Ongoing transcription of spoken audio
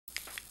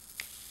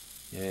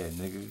Yeah,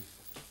 nigga.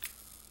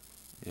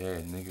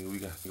 Yeah,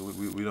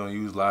 nigga. We don't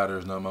use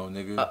lighters no more,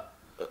 nigga.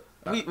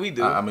 We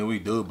do. I mean, we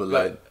do, but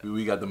like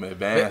we got them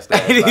advanced.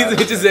 These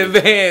bitches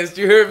advanced.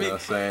 You heard me? You know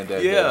what I'm saying?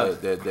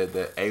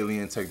 That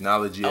alien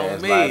technology On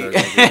ass me. lighters.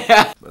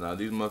 Nigga. But nah,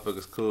 these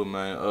motherfuckers cool,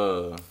 man.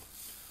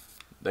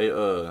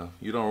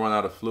 You don't run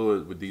out of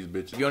fluid with these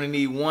bitches. You only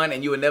need one,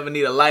 and you would never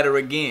need a lighter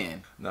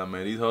again. Nah,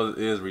 man, these hoes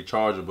is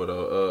rechargeable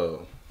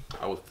though.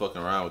 I was fucking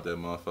around with that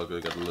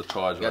motherfucker. Got the little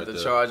charger. Got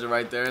the charger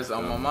right there. It's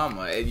on my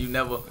mama, and you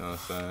never. You know what I'm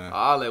saying?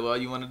 All that what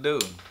you want to do.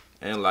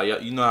 And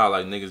like you know how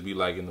like niggas be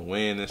like in the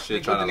wind and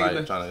shit, trying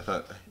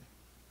to.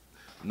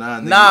 Nah,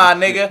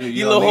 nigga,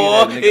 you little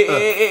whore.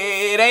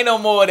 It ain't no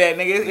more of that,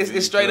 nigga.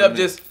 It's straight up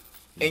just,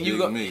 and you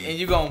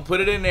gonna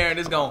put it in there and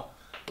it's gonna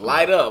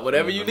light up.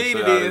 Whatever you need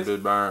it is.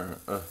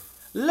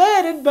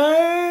 Let it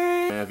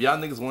burn. Man, if y'all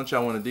niggas want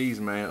y'all one of these,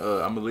 man,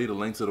 I'm gonna leave a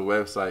link to the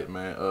website,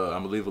 man.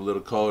 I'm gonna leave a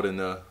little code in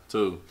there too.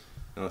 You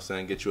know what I'm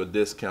saying? Get you a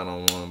discount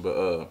on one.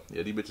 But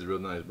yeah, these bitches real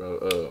nice,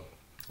 bro.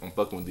 I'm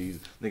fucking with these.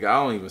 Nigga,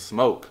 I don't even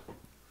smoke.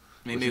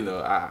 Me but, neither. You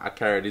know, I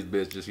carry this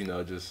bitch just, you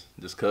know, just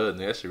cuz.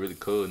 That shit really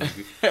cool,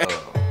 nigga.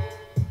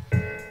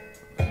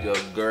 Your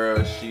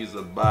girl, she's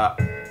a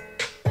bop.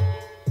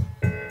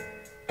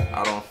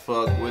 I don't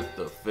fuck with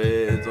the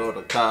feds or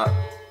the cop.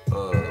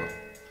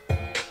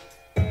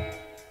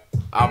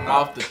 I'm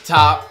off the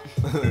top.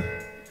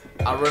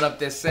 I run up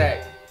that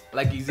sack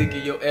like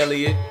Ezekiel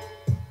Elliott.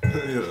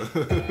 Yeah.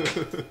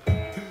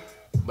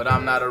 But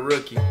I'm not a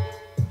rookie.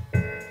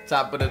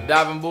 Top of the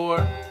diving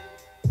board.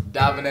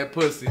 Diving that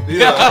pussy.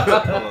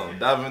 Yeah.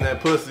 Diving that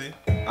pussy.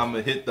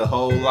 I'ma hit the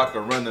hole like a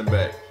running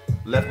back.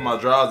 Left my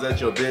drawers at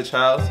your bitch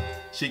house.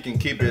 She can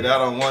keep it, I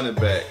don't want it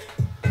back.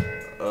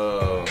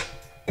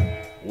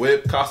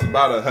 Whip costs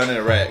about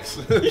 100 racks.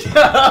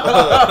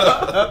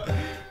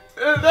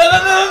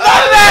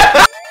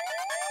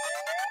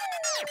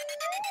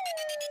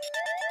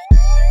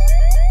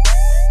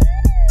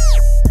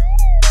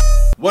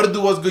 What it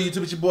do, what's good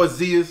YouTube, it's your boy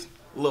Zias.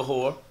 Little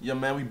whore. Yeah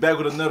man, we back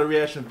with another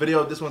reaction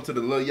video. This one to the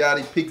Lil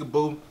Yachty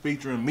Peekaboo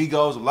featuring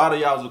Migos. A lot of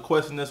y'all was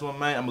requesting this one,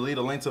 man. I'm gonna leave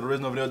a link to the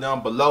original video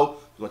down below.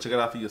 You're gonna check it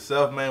out for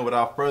yourself, man.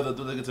 Without further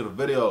ado, let's get to the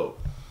video.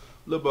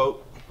 Lil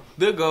Bo.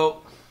 The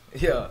GOAT.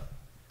 Yeah.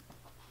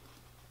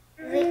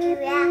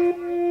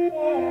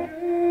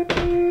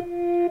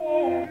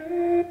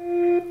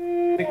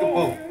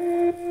 Peekaboo.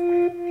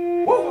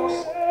 Woo.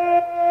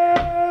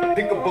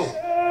 Peekaboo.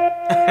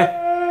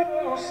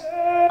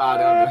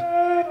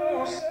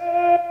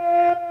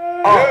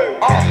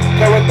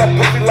 Play with that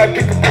pussy like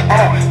peekaboo.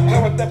 Play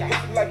with that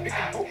pussy like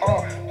peekaboo.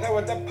 Play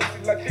with that pussy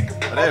like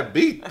peekaboo. That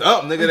beat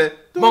up, nigga. That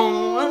Boom.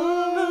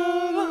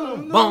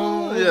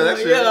 Yeah, that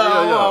shit. Yeah.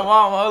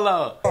 Hold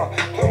on.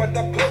 Play with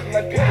that pussy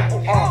like peekaboo.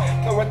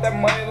 Play with that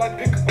money like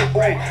peekaboo.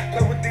 Play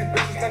with these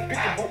bitches like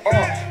peekaboo.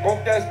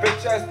 Broke ass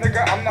bitch ass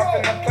nigga. I'm not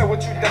finna play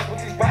with you. That's what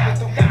these rappers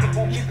do.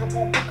 Peekaboo,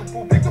 peekaboo,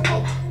 peekaboo,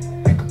 peekaboo,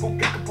 peekaboo,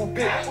 peekaboo,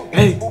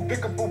 peekaboo, peekaboo,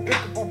 peekaboo,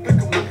 peekaboo,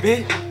 peekaboo,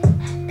 Bitch.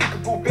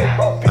 peekaboo,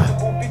 peekaboo,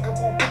 peekaboo,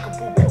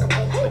 peekaboo,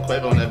 peekaboo.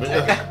 Quavo on that bitch.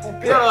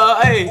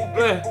 Yeah, hey,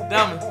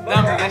 diamond,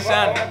 that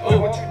shine.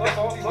 Ooh,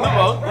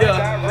 Limbo,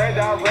 yeah. Red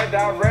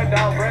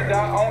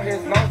dot on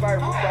his nose like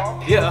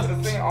Rudolph. Yeah.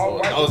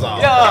 Nose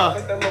off. Yeah.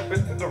 Take that little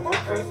bitch to the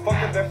ruthless.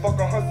 Fuck it, then fuck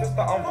on her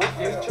sister. I'm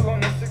ruthless. Chill on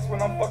the six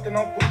when I'm fucking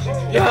on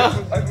Gucci.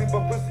 Yeah. Ugly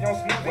but pussy on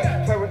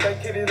smoothie. Play with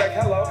that kitty like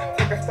hello.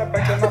 Take a step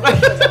back and I'm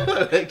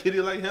That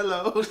kitty like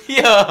hello.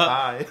 Yeah.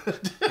 Hi.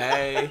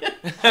 Hey.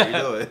 How you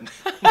doing?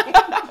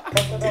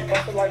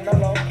 bust it like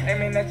mellow.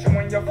 Aiming at you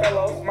and your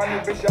fellows. My new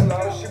bitch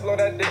yellow. She blow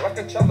that dick like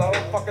a cello.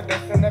 Fuck her,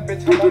 then send that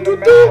bitch home on the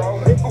metro.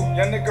 Ooh,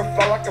 your nigga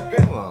fly like a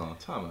pit. Hold on,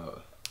 time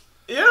out.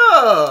 Yeah.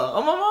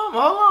 Oh my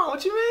mama. Hold on.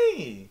 What you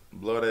mean?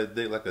 Blow that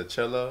dick like a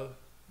cello,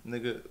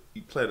 nigga.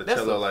 You play the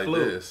That's cello a like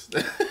fluke. this.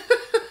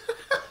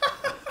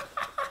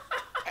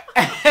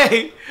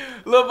 Hey,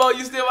 Lil Bo,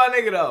 you still my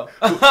nigga though.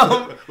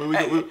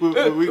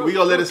 We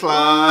gonna let it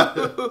slide.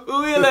 We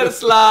gonna let it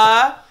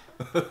slide.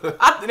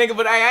 Nigga,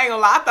 but I ain't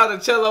gonna lie. I thought the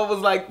cello was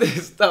like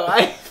this though.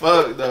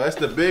 Fuck no, that's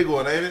the big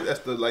one, ain't it? That's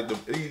the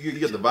you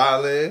got the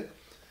violin.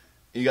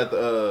 You got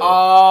the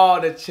Oh,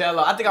 the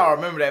cello. I think I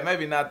remember that.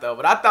 Maybe not though.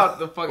 But I thought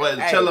the fucking wait,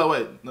 the cello.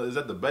 Wait, no, is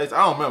that the bass?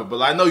 I don't remember,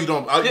 but I know you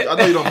don't. I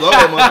know you don't blow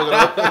that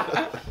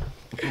motherfucker.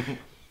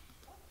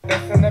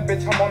 Send that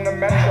bitch home on the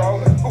metro.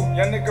 Ooh,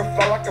 your nigga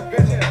fly like a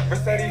pigeon.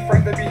 Mercedes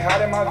friends, they be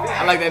hiding my vision.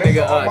 I like that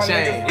nigga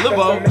Shane. Lil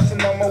Bo.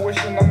 No more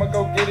wishing, I'ma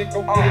go get it, I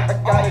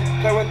got it.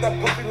 Play with that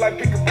pussy like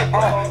peekaboo.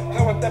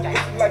 Play with that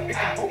pussy like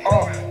peekaboo.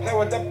 Play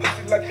with that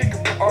pussy like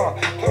peekaboo.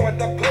 Play with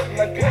that pussy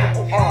like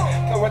peekaboo.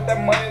 Play with that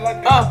money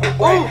like peekaboo.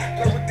 Play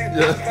with these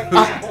bitches like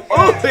peekaboo.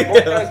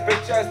 Broke ass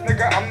bitch ass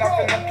nigga, I'm not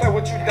finna play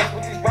with you. That's what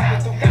these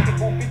rappers do.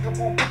 Peekaboo,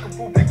 peekaboo,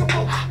 peekaboo,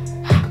 peekaboo,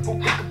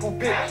 peekaboo, peekaboo,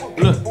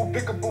 peekaboo,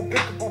 peekaboo,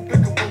 peekaboo,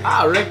 peekaboo.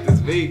 I wrecked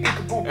this beat.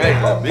 Hey,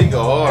 that beat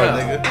go hard,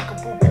 nigga.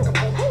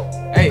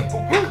 Hey.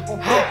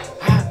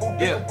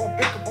 Yeah.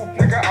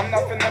 Nigga, I'm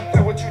not finna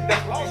play with you.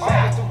 That's what these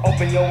rappers do.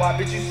 Open your eye,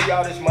 bitch, you see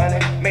all this money.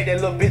 Make that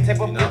little bitch take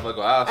a fuck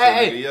I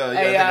said, nigga. Yeah, I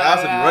think I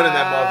should be running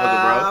that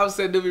motherfucker, bro. I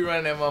said do be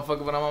running that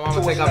motherfucker, but I'm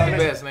gonna take off the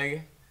vest,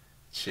 nigga.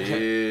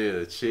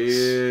 Chill.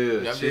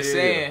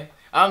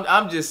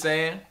 I'm just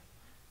saying.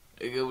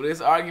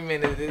 This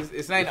argument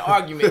it ain't an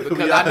argument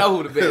because I know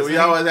who the best. We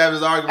always have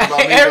this argument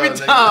about every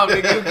time,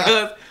 nigga,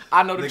 because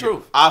I know the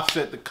truth.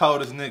 Offset the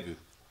coldest nigga.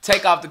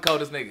 Take off the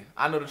coldest nigga.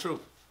 I know the truth.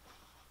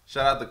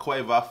 Shout out to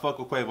Quavo. I fuck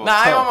with Quavo. Nah,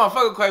 I ain't want to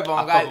fuck with Quavo.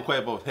 I fuck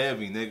with Quavo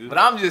heavy, nigga. But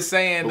I'm just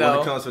saying though.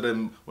 When it comes to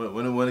them,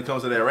 when it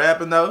comes to that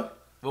rapping though.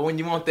 But when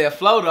you want that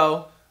flow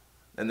though.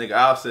 That nigga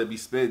Offset be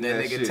spitting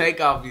that nigga shit. Take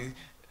off be.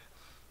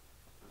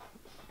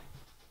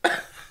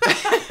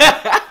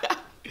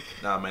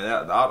 Nah,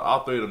 man,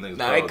 all three of them niggas.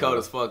 Nah, they cold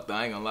as fuck though.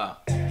 I ain't gonna lie.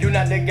 You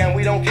not the gang,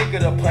 we don't kick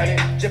it up, planet.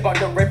 Jip out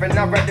the river,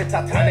 now read the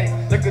Titanic.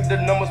 Look at the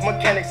numbers,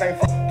 mechanics ain't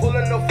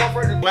pulling no fuck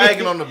for the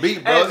wagging on the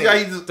beat, bro.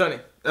 Hey, he just Tony.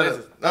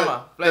 Listen, come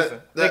on, listen,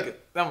 nigga,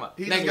 come on.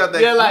 He just got that.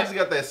 He just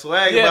got that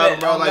swag about him,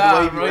 bro. Like the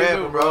way he be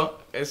rapping, bro.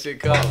 That shit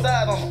cold. How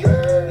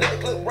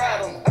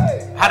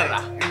did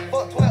I?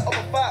 Fuck 12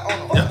 over 5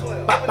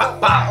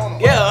 on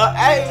them. Yeah,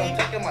 hey. I'm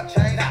taking my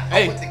chain.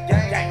 Hey. With the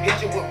gang,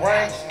 hit you with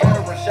rain.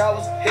 Scattering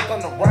showers, hit on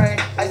the rain.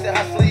 I said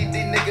I sleeve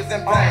these niggas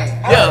in pain.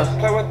 Yeah.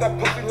 Play with that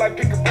pussy like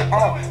peekaboo.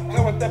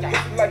 Play with that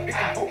pussy like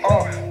peekaboo.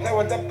 Play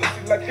with that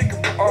pussy like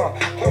peekaboo.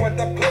 Play with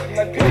that pussy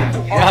like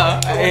peekaboo. Yeah,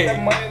 play with that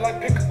money like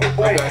peekaboo.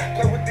 Okay.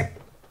 Play with the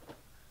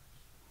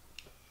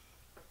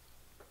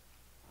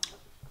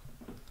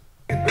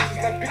bitches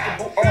like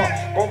peekaboo.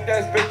 Broke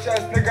ass bitch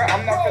ass nigga.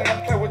 I'm not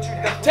finna play with you.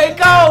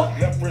 Take off.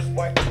 Left wrist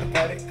white with the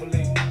paddock.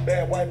 Police.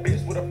 Bad white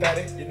bitch with a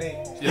fatty. You need.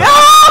 Yeah.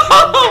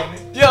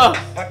 Yeah.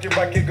 Pocket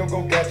rocket,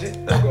 go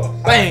gadget.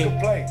 Bang.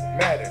 Play,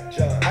 matter,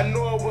 John. I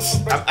know it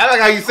was. I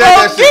like how you said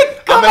that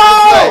shit. Come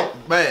on.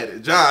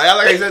 Man, John, I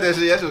like how you said that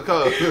shit. That shit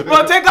cold.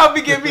 Bro, Take off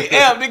be getting me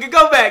amped, nigga.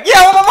 Go back.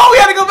 Yeah, my mom, we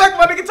had to go back,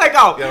 my nigga. Take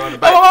off. Gotta run the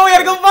My mom, we had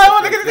to go back,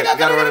 my nigga.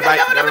 Gotta run the bike.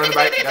 Gotta run the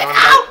bike. Gotta run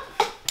the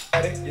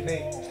bike. You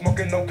need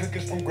smoking no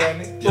cookies from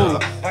Granny. Yeah.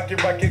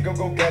 Pocket rocket,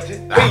 go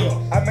gadget.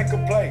 Bang. I make a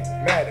play,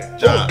 matter.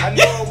 John. I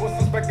know it was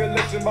some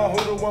speculation about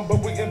who the one, but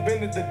we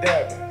invented the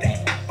dabber.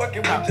 Fuck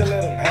it, we just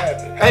let them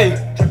have it. Hey.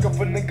 Jerk up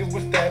for niggas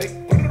with static.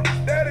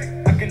 Static.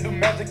 I can do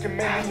magic and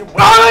man in your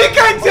Bro, you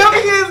can't tell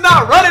me he is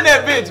not running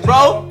that bitch,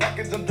 bro. I'm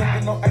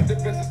drinking on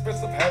activist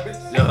expensive habits.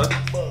 Yeah.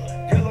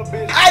 Yellow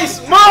bitch.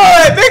 Ice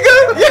mud,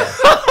 nigga.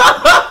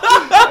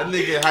 That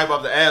nigga hype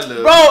off the ad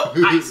lib. Bro,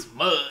 ice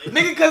mud.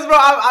 Nigga, cause bro,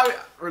 I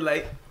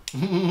relate.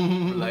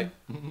 Relate.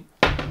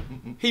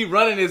 He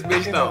running this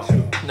bitch though.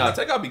 Nah,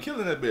 Take Off be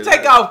killing that bitch.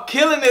 Take Off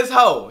killing this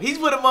hoe. He's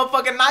with a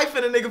motherfucking knife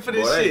in a nigga for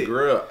this boy, shit. That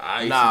grill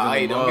ice. Nah,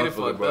 hey, don't get it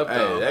fucked up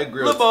though. Hey, that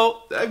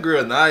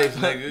grill nice,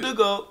 nigga.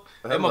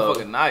 That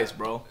motherfucking nice,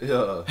 bro.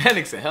 Yeah. That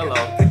nigga said hello.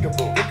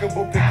 Pickaboo,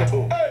 pickaboo,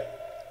 pickaboo.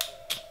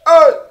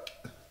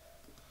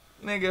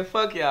 Nigga,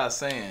 fuck y'all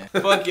saying.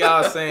 Fuck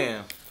y'all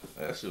saying.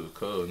 That shit was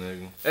cold,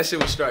 nigga. That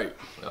shit was straight.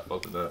 I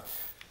fucked with that.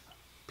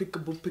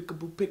 Pickaboo,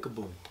 pickaboo,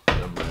 pickaboo.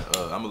 Yeah, man.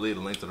 I'm gonna leave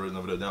the link to the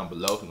original video down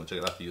below. If you wanna check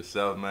it out for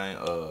yourself, man.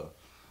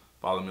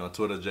 Follow me on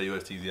Twitter,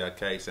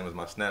 JUSTZIK. Same as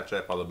my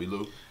Snapchat. Follow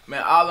B.Lou.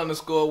 Man,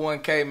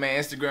 all_1K,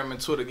 man. Instagram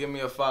and Twitter. Give me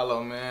a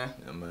follow, man.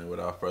 Yeah, man.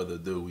 Without further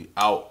ado, we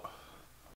out.